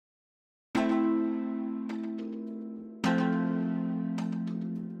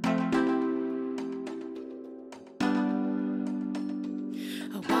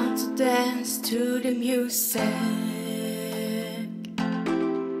dance to the music.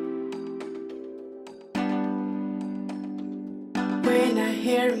 When I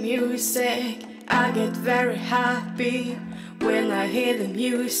hear music, I get very happy. When I hear the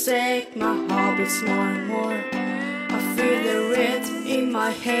music, my heart beats more and more. I feel the rhythm in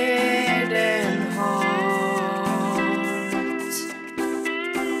my head and heart.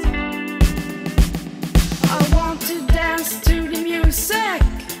 I want to dance to the music.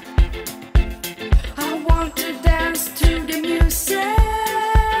 I want to dance to the music.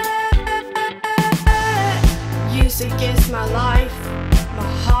 Music is my life. My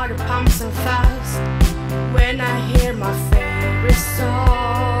heart pumps so fast when I hear my favorite songs.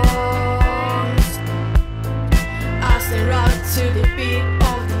 I stay right to the beat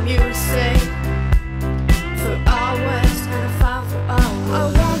of the music for hours and I find for hours. I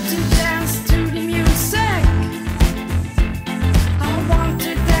want to dance to the music. I want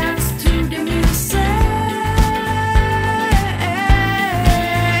to dance to the music.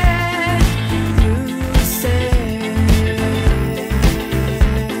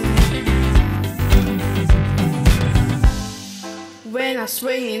 When I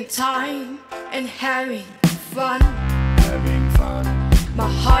swing in time and having fun, my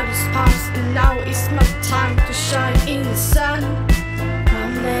heart is pumped and now it's my time to shine in the sun.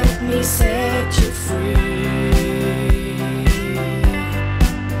 Come let me set you free.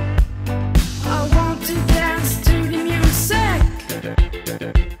 I want to dance to the music.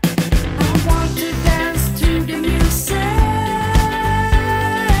 I want to dance to the music.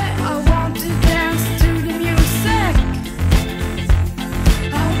 I want to dance to the music.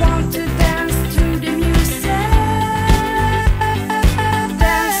 I want to dance to the music.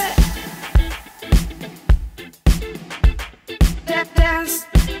 Dance.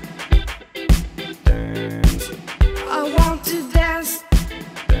 Dance. I want to dance.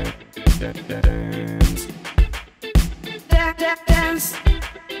 Dance. Dance.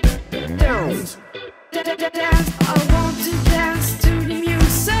 Dance. I want to dance to the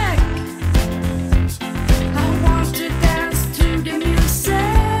music. I want to dance to the music.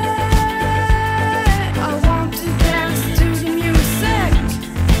 I want to dance to the music.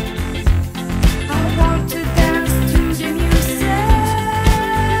 I want to dance to the music.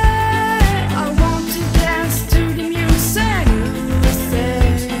 I want to dance to the music. I want to dance to the music.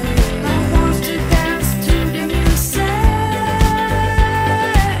 I want to dance to the music.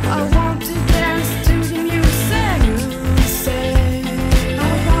 I want to dance to the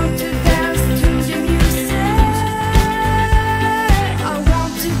music. I want to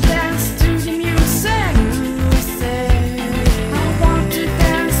dance to the music. I want to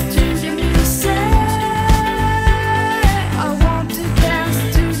dance to the music. I want to dance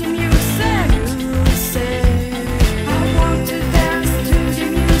to the music. I want to dance to the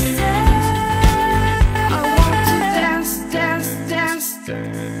music. I want to dance, dance,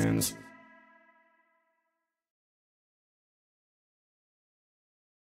 dance.